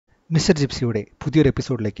Mister ജിപ്സിയുടെ പുതിയൊരു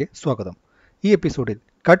എപ്പിസോഡിലേക്ക് സ്വാഗതം. ഈ എപ്പിസോഡിൽ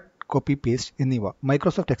കട്ട്, കോപ്പി, പേസ്റ്റ് എന്നിവ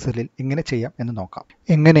മൈക്രോസോഫ്റ്റ് എക്സലിൽ എങ്ങനെ ചെയ്യാം എന്ന് നോക്കാം.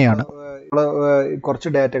 എങ്ങനെയാണ് കുറച്ച്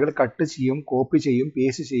ഡാറ്റകൾ കട്ട് ചെയ്യും, കോപ്പി ചെയ്യും,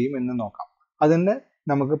 പേസ്റ്റ് ചെയ്യും എന്ന് നോക്കാം. അതിന്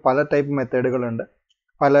നമുക്ക് പല ടൈപ്പ് മെത്തേഡുകളുണ്ട്,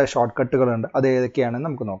 പല ഷോർട്ട് കട്ടുകളുണ്ട്. അത് ഏതൊക്കെയാണെന്ന്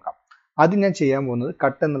നമുക്ക് നോക്കാം. ആദ്യം ഞാൻ ചെയ്യാൻ പോകുന്നത്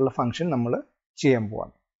കട്ട് എന്നുള്ള ഫംഗ്ഷൻ നമ്മൾ ചെയ്യാൻ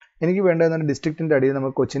പോവാണ്. എനിക്ക് വേണ്ടതെന്ന് ഡിസ്ട്രിക്റ്റിൻ്റെ അടിയിൽ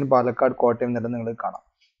നമുക്ക് കൊച്ചിൻ, പാലക്കാട്, കോട്ടയം എന്നുള്ളത് നിങ്ങൾക്ക് കാണാം.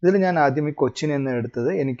 ഇതിൽ ഞാൻ ആദ്യം ഈ കൊച്ചിൻ എന്ന് എടുത്തത്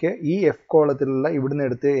എനിക്ക് ഈ എഫ് കോളത്തിലുള്ള ഇവിടുന്ന്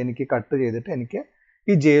എടുത്ത് എനിക്ക് കട്ട് ചെയ്തിട്ട് എനിക്ക്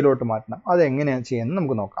ഈ ജെയിലോട്ട് മാറ്റണം. അതെങ്ങനെയാണ് ചെയ്യുന്നത്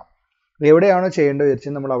നമുക്ക് നോക്കാം. എവിടെയാണോ ചെയ്യേണ്ടത്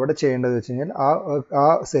വെച്ചാൽ നമ്മൾ അവിടെ ചെയ്യേണ്ടത് വെച്ച് കഴിഞ്ഞാൽ ആ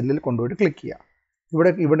സെല്ലിൽ കൊണ്ടുപോയിട്ട് ക്ലിക്ക് ചെയ്യുക.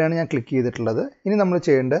 ഇവിടെയാണ് ഞാൻ ക്ലിക്ക് ചെയ്തിട്ടുള്ളത്. ഇനി നമ്മൾ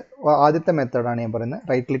ചെയ്യേണ്ട ആദ്യത്തെ മെത്തേഡാണ് ഞാൻ പറയുന്നത്.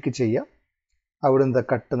 റൈറ്റ് ക്ലിക്ക് ചെയ്യുക, അവിടെ നിന്ന്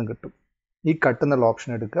കട്ട് എന്ന് കിട്ടും. ഈ കട്ട് എന്നുള്ള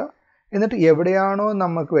ഓപ്ഷൻ എടുക്കുക. എന്നിട്ട് എവിടെയാണോ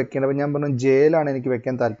നമുക്ക് വെക്കേണ്ടത്, അപ്പോൾ ഞാൻ പറഞ്ഞു ജെയിലാണ് എനിക്ക്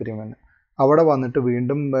വെക്കാൻ താല്പര്യമെന്ന്, അവിടെ വന്നിട്ട്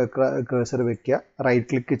വീണ്ടും കേഴ്സർ വെക്കുക, റൈറ്റ്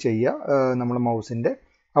ക്ലിക്ക് ചെയ്യുക നമ്മൾ മൗസിൻ്റെ.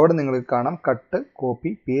 അവിടെ നിങ്ങൾക്ക് കാണാം കട്ട്,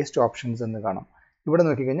 കോപ്പി, പേസ്റ്റ് ഓപ്ഷൻസ് എന്ന് കാണാം. ഇവിടെ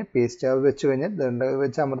നോക്കിക്കഴിഞ്ഞാൽ പേസ്റ്റ് വെച്ച് കഴിഞ്ഞാൽ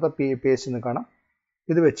വെച്ച് അമർത്ത പേസ്റ്റ് എന്ന് കാണാം.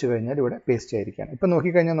 ഇത് വെച്ച് കഴിഞ്ഞാൽ ഇവിടെ പേസ്റ്റ് ആയിരിക്കുകയാണ്. ഇപ്പം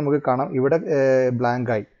നോക്കിക്കഴിഞ്ഞാൽ നമുക്ക് കാണാം ഇവിടെ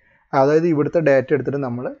ബ്ലാങ്ക് ആയി. അതായത് ഇവിടുത്തെ ഡാറ്റ എടുത്തിട്ട്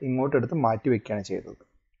നമ്മൾ ഇങ്ങോട്ട് എടുത്ത് മാറ്റി വയ്ക്കുകയാണ് ചെയ്തത്.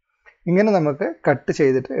 ഇങ്ങനെ നമുക്ക് കട്ട്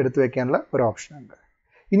ചെയ്തിട്ട് എടുത്ത് വയ്ക്കാനുള്ള ഒരു ഓപ്ഷൻ ഉണ്ട്.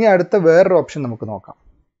 ഇനി അടുത്ത വേറൊരു ഓപ്ഷൻ നമുക്ക് നോക്കാം.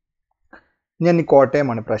 ഞാൻ ഈ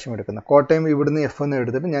കോട്ടയമാണ് ഇപ്രാവശ്യം എടുക്കുന്നത്. കോട്ടയം ഇവിടുന്ന് എഫ് എന്ന്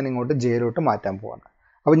എടുത്തിട്ട് ഞാൻ ഇങ്ങോട്ട് ജെയിലോട്ട് മാറ്റാൻ പോവാണ്.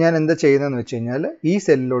 അപ്പോൾ ഞാൻ എന്താ ചെയ്യുന്നതെന്ന് വെച്ച് കഴിഞ്ഞാൽ ഈ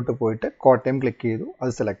സെല്ലിലോട്ട് പോയിട്ട് കോട്ടയം ക്ലിക്ക് ചെയ്തു,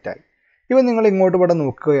 അത് സെലക്ട് ആയി. ഇപ്പം നിങ്ങൾ ഇങ്ങോട്ട് ഇവിടെ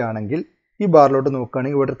നോക്കുകയാണെങ്കിൽ ഈ ബാറിലോട്ട്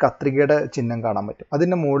നോക്കുകയാണെങ്കിൽ ഇവിടെ ഒരു കത്രികയുടെ ചിഹ്നം കാണാൻ പറ്റും.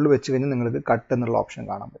 അതിൻ്റെ മുകളിൽ വെച്ച് കഴിഞ്ഞാൽ നിങ്ങൾക്ക് കട്ട് എന്നുള്ള ഓപ്ഷൻ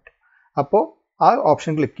കാണാൻ പറ്റും. അപ്പോൾ ആ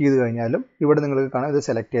ഓപ്ഷൻ ക്ലിക്ക് ചെയ്ത് കഴിഞ്ഞാലും ഇവിടെ നിങ്ങൾക്ക് കാണാം, ഇത്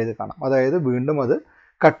സെലക്ട് ചെയ്ത് കാണാം. അതായത് വീണ്ടും അത്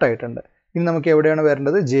കട്ടായിട്ടുണ്ട്. ഇനി നമുക്ക് എവിടെയാണ്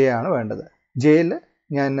വരേണ്ടത്? ജെ ആണ് വേണ്ടത്. ജെയിൽ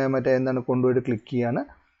ഞാൻ കൊണ്ടുപോയിട്ട് ക്ലിക്ക് ചെയ്യാണ്.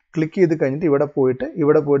 ക്ലിക്ക് ചെയ്ത് കഴിഞ്ഞിട്ട് ഇവിടെ പോയിട്ട്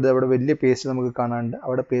അവിടെ വലിയ പേസ്റ്റ് നമുക്ക് കാണാനുണ്ട്.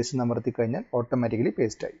 അവിടെ പേസ്റ്റ് അമർത്തി കഴിഞ്ഞാൽ ഓട്ടോമാറ്റിക്കലി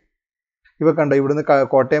പേസ്റ്റ് ആയി. ഇവ കണ്ട ഇവിടുന്ന്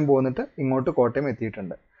കോട്ടയം പോന്നിട്ട് ഇങ്ങോട്ട് കോട്ടയം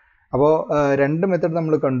എത്തിയിട്ടുണ്ട്. അപ്പോൾ രണ്ട് മെത്തേഡ്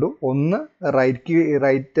നമ്മൾ കണ്ടു. ഒന്ന്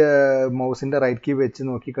റൈറ്റ് മൗസിൻ്റെ റൈറ്റ് കീ വെച്ച്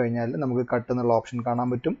നോക്കിക്കഴിഞ്ഞാൽ നമുക്ക് കട്ട് എന്നുള്ള ഓപ്ഷൻ കാണാൻ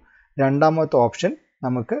പറ്റും. രണ്ടാമത്തെ ഓപ്ഷൻ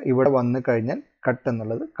നമുക്ക് ഇവിടെ വന്നു കഴിഞ്ഞാൽ കട്ട്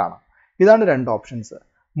എന്നുള്ളത് കാണാം. ഇതാണ് രണ്ട് ഓപ്ഷൻസ്.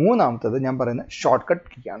 മൂന്നാമത്തത് ഞാൻ പറയുന്നത് ഷോർട്ട് കട്ട്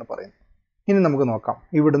കീ ആണ് പറയുന്നത്. ഇനി നമുക്ക് നോക്കാം.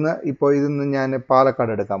 ഇവിടുന്ന് ഇപ്പോൾ ഇതിന്ന് ഞാൻ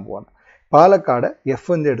പാലക്കാട് എടുക്കാൻ പോവാണ്. പാലക്കാട്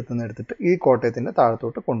എഫിൻ്റെ എടുത്തിട്ട് ഈ കോട്ടയത്തിൻ്റെ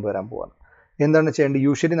താഴത്തോട്ട് കൊണ്ടുവരാൻ പോവാണ്. എന്താണ് ചെയ്യേണ്ടത്?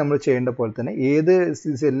 യൂഷ്വലി നമ്മൾ ചെയ്യേണ്ട പോലെ തന്നെ ഏത്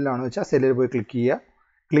സെല്ലിലാണെന്ന് വെച്ചാൽ സെല്ലിൽ പോയി ക്ലിക്ക് ചെയ്യുക.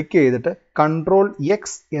 ക്ലിക്ക് ചെയ്തിട്ട്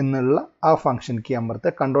Ctrl+X എന്നുള്ള ആ ഫംഗ്ഷൻ കീ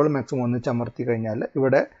അമർത്തുക. Ctrl+X ഒന്നിച്ച് അമർത്തി കഴിഞ്ഞാൽ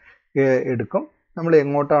ഇവിടെ എടുക്കും. നമ്മൾ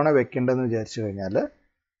എങ്ങോട്ടാണോ വെക്കേണ്ടതെന്ന് വിചാരിച്ചു കഴിഞ്ഞാൽ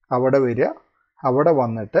അവിടെ വരിക. അവിടെ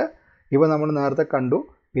വന്നിട്ട് ഇവ നമ്മൾ നേരത്തെ കണ്ടു,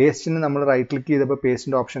 പേസ്റ്റിന് നമ്മൾ റൈറ്റ് ക്ലിക്ക് ചെയ്തപ്പോൾ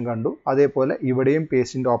പേസ്റ്റിൻ്റെ ഓപ്ഷൻ കണ്ടു. അതേപോലെ ഇവിടെയും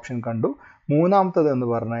പേസ്റ്റിൻ്റെ ഓപ്ഷൻ കണ്ടു. മൂന്നാമത്തത് എന്ന്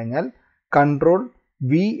പറഞ്ഞു കഴിഞ്ഞാൽ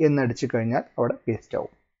Ctrl+V എന്നടിച്ചു കഴിഞ്ഞാൽ അവിടെ പേസ്റ്റ്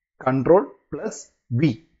ആവും. Ctrl+V.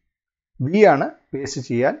 V ആണ് പേസ്റ്റ്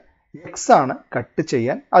ചെയ്യാൻ, X ആണ് കട്ട്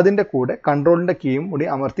ചെയ്യാൻ. അതിൻ്റെ കൂടെ കൺട്രോളിൻ്റെ കീയും കൂടി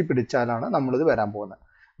അമർത്തി പിടിച്ചാലാണ് നമ്മളിത് വരാൻ പോകുന്നത്.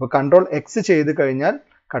 അപ്പോൾ Ctrl+X ചെയ്ത് കഴിഞ്ഞാൽ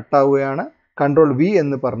കട്ടാവുകയാണ്. Ctrl+V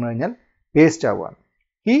എന്ന് പറഞ്ഞു കഴിഞ്ഞാൽ പേസ്റ്റ് ആവുകയാണ്.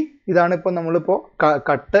 ഇതാണ് ഇപ്പോൾ നമ്മളിപ്പോൾ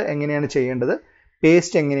കട്ട് എങ്ങനെയാണ് ചെയ്യേണ്ടത്,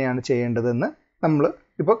 പേസ്റ്റ് എങ്ങനെയാണ് ചെയ്യേണ്ടതെന്ന് നമ്മൾ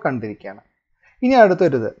ഇപ്പോൾ കണ്ടിരിക്കുകയാണ്. ഇനി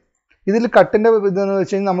അടുത്തൊരിത്, ഇതിൽ കട്ടിൻ്റെ ഇതെന്ന്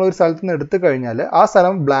വെച്ച് കഴിഞ്ഞാൽ നമ്മളൊരു സ്ഥലത്ത് നിന്ന് എടുത്തു കഴിഞ്ഞാൽ ആ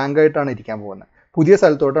സ്ഥലം ബ്ലാങ്ക് ആയിട്ടാണ് ഇരിക്കാൻ പോകുന്നത്. പുതിയ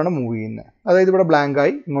സ്ഥലത്തോട്ടാണ് മൂവ് ചെയ്യുന്നത്. അതായത് ഇവിടെ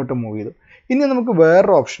ബ്ലാങ്കായി ഇങ്ങോട്ട് മൂവ് ചെയ്തു. ഇനി നമുക്ക്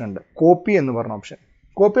വേറൊരു ഓപ്ഷൻ ഉണ്ട്, കോപ്പി എന്ന് പറഞ്ഞ ഓപ്ഷൻ.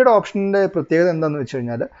 കോപ്പിയുടെ ഓപ്ഷൻ്റെ പ്രത്യേകത എന്താണെന്ന് വെച്ച്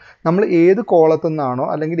കഴിഞ്ഞാൽ നമ്മൾ ഏത് കോളത്തു നിന്നാണോ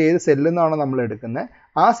അല്ലെങ്കിൽ ഏത് സെല്ലിൽ നിന്നാണോ നമ്മൾ എടുക്കുന്നത്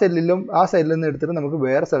ആ സെല്ലിൽ നിന്ന് എടുത്തിട്ട് നമുക്ക്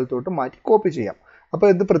വേറെ സ്ഥലത്തോട്ട് മാറ്റി കോപ്പി ചെയ്യാം. അപ്പോൾ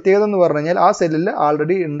ഇത് പ്രത്യേകത എന്ന് പറഞ്ഞു കഴിഞ്ഞാൽ ആ സെല്ലിൽ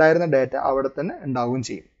ആൾറെഡി ഉണ്ടായിരുന്ന ഡാറ്റ അവിടെ തന്നെ ഉണ്ടാവുകയും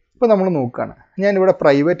ചെയ്യും. ഇപ്പോൾ നമ്മൾ നോക്കുകയാണ്, ഞാനിവിടെ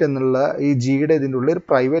പ്രൈവറ്റ് എന്നുള്ള ഈ ജിയുടെ ഇതിൻ്റെ ഉള്ളിൽ ഒരു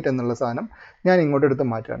പ്രൈവറ്റ് എന്നുള്ള സാധനം ഞാൻ ഇങ്ങോട്ട് എടുത്ത്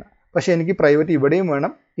മാറ്റുകയാണ്. പക്ഷേ എനിക്ക് പ്രൈവറ്റ് ഇവിടെയും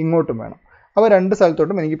വേണം, ഇങ്ങോട്ടും വേണം. അപ്പോൾ രണ്ട്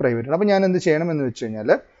സ്ഥലത്തോട്ടും എനിക്ക് പ്രൈവറ്റ് ആണ്. അപ്പോൾ ഞാൻ എന്ത് ചെയ്യണമെന്ന് വെച്ച്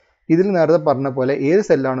കഴിഞ്ഞാൽ ഇതിൽ നേരത്തെ പറഞ്ഞ പോലെ ഏത്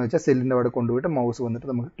സെല്ലാണെന്ന് വെച്ചാൽ സെല്ലിൻ്റെ അവിടെ കൊണ്ടുപോയിട്ട് മൗസ് വന്നിട്ട്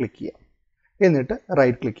നമുക്ക് ക്ലിക്ക് ചെയ്യാം. എന്നിട്ട്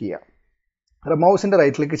റൈറ്റ് ക്ലിക്ക് ചെയ്യാം. മൗസിൻ്റെ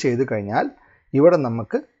റൈറ്റ് ക്ലിക്ക് ചെയ്ത് കഴിഞ്ഞാൽ ഇവിടെ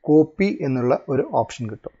നമുക്ക് കോപ്പി എന്നുള്ള ഒരു ഓപ്ഷൻ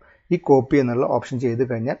കിട്ടും. ഈ കോപ്പി എന്നുള്ള ഓപ്ഷൻ ചെയ്ത്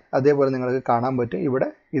കഴിഞ്ഞാൽ അതേപോലെ നിങ്ങൾക്ക് കാണാൻ പറ്റും. ഇവിടെ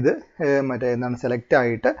ഇത് സെലക്ട്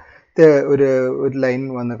ആയിട്ട് ഒരു ലൈൻ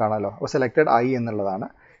വന്ന് കാണാമല്ലോ. അപ്പോൾ സെലക്റ്റഡ് ആയി എന്നുള്ളതാണ്.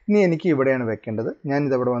 ഇനി എനിക്ക് ഇവിടെയാണ് വെക്കേണ്ടത്. ഞാൻ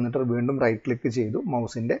ഇതവിടെ വന്നിട്ട് വീണ്ടും റൈറ്റ് ക്ലിക്ക് ചെയ്തു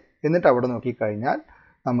മൗസിൻ്റെ. എന്നിട്ട് അവിടെ നോക്കിക്കഴിഞ്ഞാൽ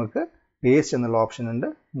നമുക്ക് പേസ്റ്റ് എന്നുള്ള ഓപ്ഷൻ ഉണ്ട്.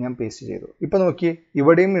 ഞാൻ പേസ്റ്റ് ചെയ്തു. ഇപ്പോൾ നോക്കിയേ,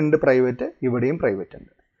 ഇവിടെയും ഉണ്ട് പ്രൈവറ്റ്, ഇവിടെയും പ്രൈവറ്റ്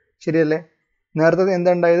ഉണ്ട്. ശരിയല്ലേ? നേരത്തെ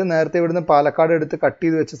എന്താ ഉണ്ടായത്? നേരത്തെ ഇവിടുന്ന് പാലക്കാട് എടുത്ത് കട്ട്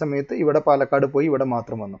ചെയ്ത് വെച്ച സമയത്ത് ഇവിടെ പാലക്കാട് പോയി, ഇവിടെ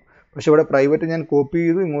മാത്രം വന്നു. പക്ഷേ ഇവിടെ പ്രൈവറ്റ് ഞാൻ കോപ്പി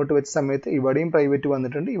ചെയ്തു ഇങ്ങോട്ട് വെച്ച സമയത്ത് ഇവിടെയും പ്രൈവറ്റ്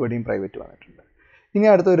വന്നിട്ടുണ്ട്, ഇവിടെയും പ്രൈവറ്റ് വന്നിട്ടുണ്ട്. ഇനി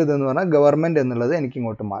അടുത്തൊരു ഇതെന്ന് പറഞ്ഞാൽ ഗവൺമെൻറ് എന്നുള്ളത് എനിക്ക്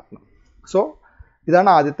ഇങ്ങോട്ട് മാറ്റണം. സോ ഇതാണ്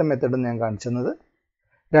ആദ്യത്തെ മെത്തേഡ് ഞാൻ കാണിച്ചത്.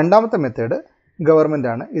 രണ്ടാമത്തെ മെത്തേഡ് ഗവൺമെൻറ്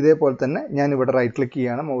ആണ്. ഇതേപോലെ തന്നെ ഞാൻ ഇവിടെ റൈറ്റ് ക്ലിക്ക്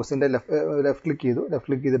ചെയ്യുകയാണ്. മൗസിൻ്റെ ലെഫ്റ്റ് ക്ലിക്ക് ചെയ്തു. ലെഫ്റ്റ്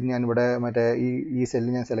ക്ലിക്ക് ചെയ്തിട്ട് ഞാൻ ഇവിടെ ഈ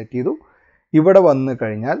സെല്ല് ഞാൻ സെലക്ട് ചെയ്തു. ഇവിടെ വന്നു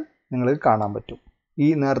കഴിഞ്ഞാൽ നിങ്ങൾക്ക് കാണാൻ പറ്റും ഈ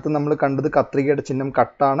നേരത്തെ നമ്മൾ കണ്ടത് കത്രികയുടെ ചിഹ്നം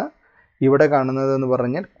കട്ടാണ്, ഇവിടെ കാണുന്നത് എന്ന്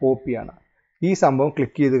പറഞ്ഞാൽ കോപ്പിയാണ്. ഈ സംഭവം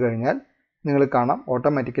ക്ലിക്ക് ചെയ്ത് കഴിഞ്ഞാൽ നിങ്ങൾ കാണാം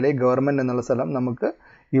ഓട്ടോമാറ്റിക്കലി ഗവൺമെൻറ് എന്നുള്ള സ്ഥലം നമുക്ക്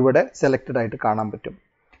ഇവിടെ സെലക്റ്റഡ് ആയിട്ട് കാണാൻ പറ്റും.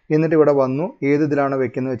 എന്നിട്ട് ഇവിടെ വന്നു, ഏത് ഇതിലാണോ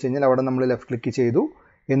വെക്കുന്നത് വെച്ച് കഴിഞ്ഞാൽ അവിടെ നമ്മൾ ലെഫ്റ്റ് ക്ലിക്ക് ചെയ്തു.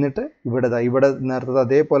 എന്നിട്ട് ഇവിടെ നേരത്തെ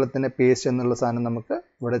അതേപോലെ തന്നെ പേസ്റ്റ് എന്നുള്ള സാധനം നമുക്ക്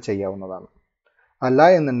ഇവിടെ ചെയ്യാവുന്നതാണ്. അല്ല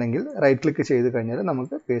എന്നുണ്ടെങ്കിൽ റൈറ്റ് ക്ലിക്ക് ചെയ്ത് കഴിഞ്ഞാൽ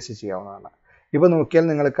നമുക്ക് പേസ്റ്റ് ചെയ്യാവുന്നതാണ്. ഇപ്പോൾ നോക്കിയാൽ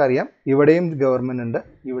നിങ്ങൾക്കറിയാം ഇവിടെയും ഗവൺമെൻറ് ഉണ്ട്,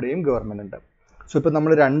 ഇവിടെയും ഗവൺമെൻറ് ഉണ്ട്. സോ ഇപ്പോൾ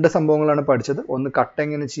നമ്മൾ 2 സംഭവങ്ങളാണ് പഠിച്ചത്. ഒന്ന് കട്ട്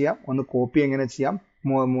എങ്ങനെ ചെയ്യാം, ഒന്ന് കോപ്പി എങ്ങനെ ചെയ്യാം,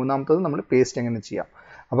 മൂന്നാമത്തത് നമ്മൾ പേസ്റ്റ് എങ്ങനെ ചെയ്യാം.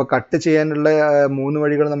 അപ്പോൾ കട്ട് ചെയ്യാനുള്ള 3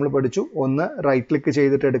 വഴികൾ നമ്മൾ പഠിച്ചു. ഒന്ന് റൈറ്റ് ക്ലിക്ക്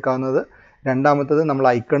ചെയ്തിട്ട് എടുക്കാവുന്നത്, രണ്ടാമത്തത് നമ്മൾ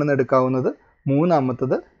ഐക്കണിൽ നിന്ന് എടുക്കാവുന്നത്,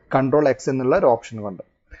 മൂന്നാമത്തത് Ctrl+X എന്നുള്ള ഒരു ഓപ്ഷൻ കൊണ്ട്.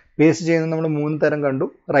 പേസ്റ്റ് ചെയ്യുന്നത് നമ്മൾ 3 തരം കണ്ടു.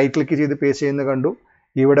 റൈറ്റ് ക്ലിക്ക് ചെയ്ത് പേസ്റ്റ് ചെയ്യുന്നത് കണ്ടു,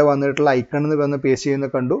 ഇവിടെ വന്നിട്ടുള്ള ഐക്കണിൽ നിന്ന് വന്ന് പേസ്റ്റ്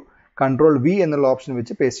ചെയ്യുന്നത് കണ്ടു, Ctrl+V എന്നുള്ള ഓപ്ഷൻ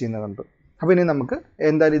വെച്ച് പേസ്റ്റ് ചെയ്യുന്നത് കണ്ടു. അപ്പോൾ ഇനി നമുക്ക്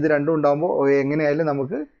എന്തായാലും ഇത് രണ്ടും ഉണ്ടാകുമ്പോൾ എങ്ങനെയായാലും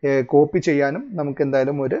നമുക്ക് കോപ്പി ചെയ്യാനും നമുക്ക്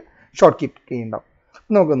എന്തായാലും ഒരു ഷോർട്ട് കീ ഉണ്ടാവും.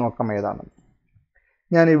 നമുക്ക് നോക്കാം ഏതാണ്.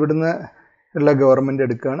 ഞാൻ ഇവിടുന്ന് ഉള്ള ഗവൺമെൻറ്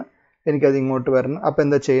എടുക്കുകയാണ്, എനിക്കത് ഇങ്ങോട്ട് വരണം. അപ്പോൾ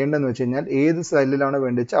എന്താ ചെയ്യേണ്ടതെന്ന് വെച്ച് കഴിഞ്ഞാൽ ഏത് സെല്ലിലാണോ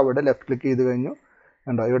വേണ്ടി വെച്ചാൽ അവിടെ ലെഫ്റ്റ് ക്ലിക്ക് ചെയ്ത് കഴിഞ്ഞു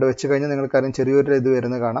ഉണ്ടോ, ഇവിടെ വെച്ച് കഴിഞ്ഞാൽ നിങ്ങൾക്കറിയാം ചെറിയൊരു ഇത്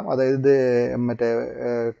വരുന്നത് കാണാം. അതായത് മറ്റേ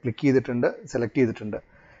ക്ലിക്ക് ചെയ്തിട്ടുണ്ട്, സെലക്ട് ചെയ്തിട്ടുണ്ട്.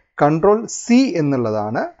 Ctrl+C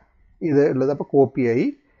എന്നുള്ളതാണ് ഇത് ഉള്ളത്. അപ്പോൾ കോപ്പിയായി.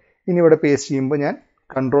 ഇനി ഇവിടെ പേസ്റ്റ് ചെയ്യുമ്പോൾ ഞാൻ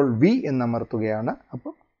Ctrl+V എന്നമർത്തുകയാണ്,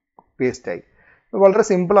 അപ്പോൾ പേസ്റ്റായി. വളരെ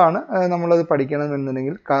സിമ്പിളാണ്. നമ്മളത്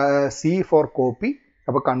പഠിക്കണമെന്നുണ്ടെങ്കിൽ C ഫോർ കോപ്പി,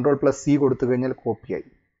 അപ്പോൾ Ctrl+C കൊടുത്തു കഴിഞ്ഞാൽ കോപ്പിയായി.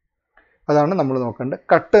 അതാണ് നമ്മൾ നോക്കേണ്ടത്.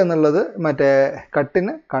 കട്ട് എന്നുള്ളത് മറ്റേ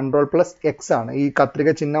കട്ടിന് Ctrl+X ആണ്. ഈ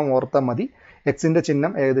കത്രിക ചിഹ്നം ഓർത്താൽ മതി. എക്സിൻ്റെ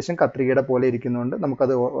ചിഹ്നം ഏകദേശം കത്രികയുടെ പോലെ ഇരിക്കുന്നതുകൊണ്ട്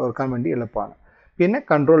നമുക്കത് ഓർക്കാൻ വേണ്ടി എളുപ്പമാണ്. പിന്നെ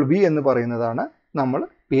Ctrl+V എന്ന് പറയുന്നതാണ് നമ്മൾ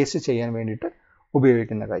പേസ്റ്റ് ചെയ്യാൻ വേണ്ടിയിട്ട്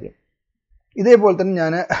ഉപയോഗിക്കുന്ന കാര്യം. ഇതേപോലെ തന്നെ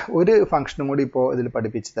ഞാൻ ഒരു ഫംഗ്ഷനും കൂടി ഇപ്പോൾ ഇതിൽ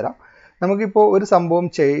പഠിപ്പിച്ച് തരാം. നമുക്കിപ്പോൾ ഒരു സംഭവം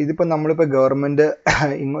ഇതിപ്പോൾ നമ്മളിപ്പോൾ ഗവൺമെൻറ്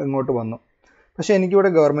ഇങ്ങോട്ട് വന്നു, പക്ഷേ എനിക്കിവിടെ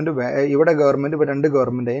ഗവൺമെൻറ് ഇവിടെ 2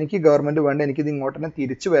 ഗവൺമെൻറ്, എനിക്ക് ഗവൺമെൻറ് വേണ്ട, എനിക്കിത് ഇങ്ങോട്ട് തന്നെ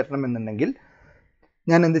തിരിച്ചു വരണമെന്നുണ്ടെങ്കിൽ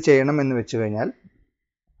ഞാൻ എന്ത് ചെയ്യണം എന്ന് വെച്ച് കഴിഞ്ഞാൽ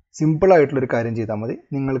സിമ്പിളായിട്ടുള്ളൊരു കാര്യം ചെയ്താൽ മതി.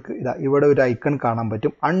 നിങ്ങൾക്ക് ഇവിടെ ഒരു ഐക്കൺ കാണാൻ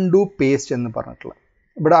പറ്റും, അൺഡു പേസ്റ്റ് എന്ന് പറഞ്ഞിട്ടുള്ള.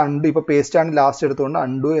 ഇവിടെ അൺഡു, ഇപ്പോൾ പേസ്റ്റാണ് ലാസ്റ്റ് എടുത്തുകൊണ്ട്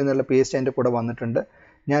അൺഡു എന്നുള്ള പേസ്റ്റ് അതിൻ്റെ കൂടെ വന്നിട്ടുണ്ട്.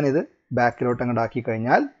 ഞാനിത് ബാക്കിലോട്ട് അങ്ങോട്ട് ആക്കി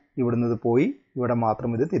കഴിഞ്ഞാൽ ഇവിടുന്ന് ഇത് പോയി, ഇവിടെ മാത്രം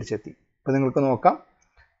ഇത് തിരിച്ചെത്തി. ഇപ്പോൾ നിങ്ങൾക്ക് നോക്കാം,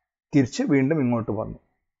 തിരിച്ച് വീണ്ടും ഇങ്ങോട്ട് വന്നു.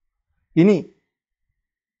 ഇനി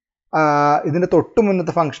ഇതിൻ്റെ തൊട്ട്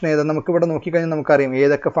മുന്നത്തെ ഫംഗ്ഷൻ ഏതാണ് നമുക്കിവിടെ നോക്കിക്കഴിഞ്ഞാൽ നമുക്കറിയാം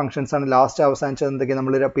ഏതൊക്കെ ഫംഗ്ഷൻസാണ് ലാസ്റ്റ് അവസാനിച്ചത്, എന്തൊക്കെ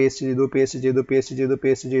നമ്മൾ പേസ്റ്റ്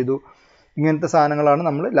ചെയ്തു ഇങ്ങനത്തെ സാധനങ്ങളാണ്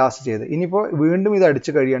നമ്മൾ ലാസ്റ്റ് ചെയ്തത്. ഇനിയിപ്പോൾ വീണ്ടും ഇത്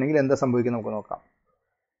അടിച്ച് കഴിയുകയാണെങ്കിൽ എന്താ സംഭവിക്കുക നമുക്ക് നോക്കാം.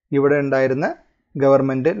 ഇവിടെ ഉണ്ടായിരുന്ന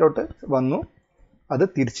ഗവൺമെൻറ്റിലോട്ട് വന്നു, അത്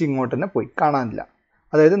തിരിച്ച് ഇങ്ങോട്ട് തന്നെ പോയി, കാണാനില്ല.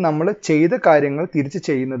 അതായത് നമ്മൾ ചെയ്ത കാര്യങ്ങൾ തിരിച്ച്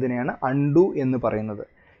ചെയ്യുന്നതിനെയാണ് അൺഡു എന്ന് പറയുന്നത്.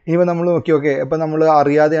 ഇനിയിപ്പോൾ നമ്മൾ നോക്കി അപ്പോൾ നമ്മൾ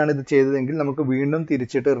അറിയാതെയാണ് ഇത് ചെയ്തതെങ്കിൽ നമുക്ക് വീണ്ടും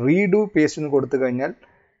തിരിച്ചിട്ട് റീഡു പേസ്റ്റ് എന്ന് കൊടുത്തു കഴിഞ്ഞാൽ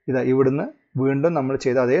ഇവിടുന്ന് വീണ്ടും നമ്മൾ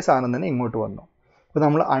ചെയ്ത അതേ സാധനം തന്നെ ഇങ്ങോട്ട് വന്നു. അപ്പോൾ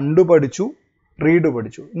നമ്മൾ അൺഡു പഠിച്ചു, റീഡു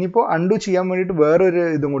പഠിച്ചു. ഇനിയിപ്പോൾ അൺഡു ചെയ്യാൻ വേണ്ടിയിട്ട് വേറൊരു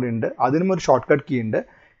ഇതും കൂടി ഉണ്ട്. അതിനും ഒരു ഷോർട്ട് കട്ട് കീ ഉണ്ട്,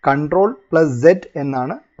 Ctrl+Z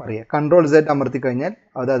എന്നാണ് പറയുക. Ctrl+Z അമർത്തി കഴിഞ്ഞാൽ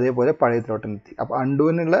അത് അതേപോലെ പഴയതിലോട്ടെത്തി. അപ്പോൾ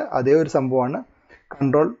അൺഡുവിനുള്ള അതേ ഒരു സംഭവമാണ്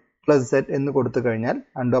Ctrl+Z എന്ന് കൊടുത്തു കഴിഞ്ഞാൽ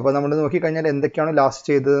അൺഡു. അപ്പോൾ നമ്മൾ നോക്കിക്കഴിഞ്ഞാൽ എന്തൊക്കെയാണ് ലാസ്റ്റ്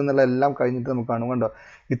ചെയ്തത് എന്നുള്ള എല്ലാം കഴിഞ്ഞിട്ട് നമുക്ക് കാണും. കണ്ടോ,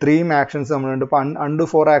 ഇത്രയും ആക്ഷൻസ് നമ്മളുണ്ട്. ഇപ്പോൾ അൺഡു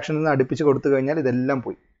 4 ആക്ഷൻസ് അടുപ്പിച്ച് കൊടുത്തു കഴിഞ്ഞാൽ ഇതെല്ലാം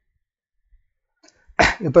പോയി.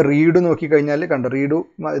 ഇപ്പോൾ റീഡു നോക്കിക്കഴിഞ്ഞാൽ കണ്ടോ, റീഡു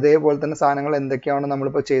ഇതേപോലെ തന്നെ സാധനങ്ങൾ എന്തൊക്കെയാണ്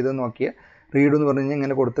നമ്മളിപ്പോൾ ചെയ്തതെന്ന് നോക്കിയ റീഡു എന്ന് പറഞ്ഞു കഴിഞ്ഞാൽ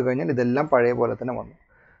ഇങ്ങനെ കൊടുത്തു കഴിഞ്ഞാൽ ഇതെല്ലാം പഴയ പോലെ തന്നെ വന്നു.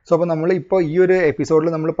 സോ അപ്പോൾ നമ്മൾ ഇപ്പോൾ ഈ ഒരു എപ്പിസോഡിൽ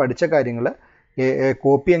നമ്മൾ പഠിച്ച കാര്യങ്ങൾ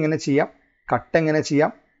കോപ്പി എങ്ങനെ ചെയ്യാം, കട്ട് എങ്ങനെ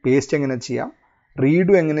ചെയ്യാം, പേസ്റ്റ് എങ്ങനെ ചെയ്യാം,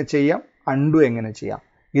 റീഡു എങ്ങനെ ചെയ്യാം, അൺഡു എങ്ങനെ ചെയ്യാം,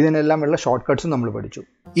 ഇതിനെല്ലാമുള്ള ഷോർട്ട് കട്ട്സും നമ്മൾ പഠിച്ചു.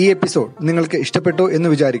 ഈ എപ്പിസോഡ് നിങ്ങൾക്ക് ഇഷ്ടപ്പെട്ടു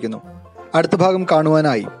എന്ന് വിചാരിക്കുന്നു. അടുത്ത ഭാഗം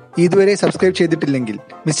കാണുവാനായി ഇതുവരെ സബ്സ്ക്രൈബ് ചെയ്തിട്ടില്ലെങ്കിൽ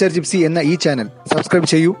മിസ്റ്റർ ജിപ്സി എന്ന ഈ ചാനൽ സബ്സ്ക്രൈബ്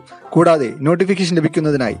ചെയ്യൂ. കൂടാതെ നോട്ടിഫിക്കേഷൻ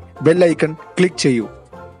ലഭിക്കുന്നതിനായി ബെൽ ഐക്കൺ ക്ലിക്ക് ചെയ്യൂ.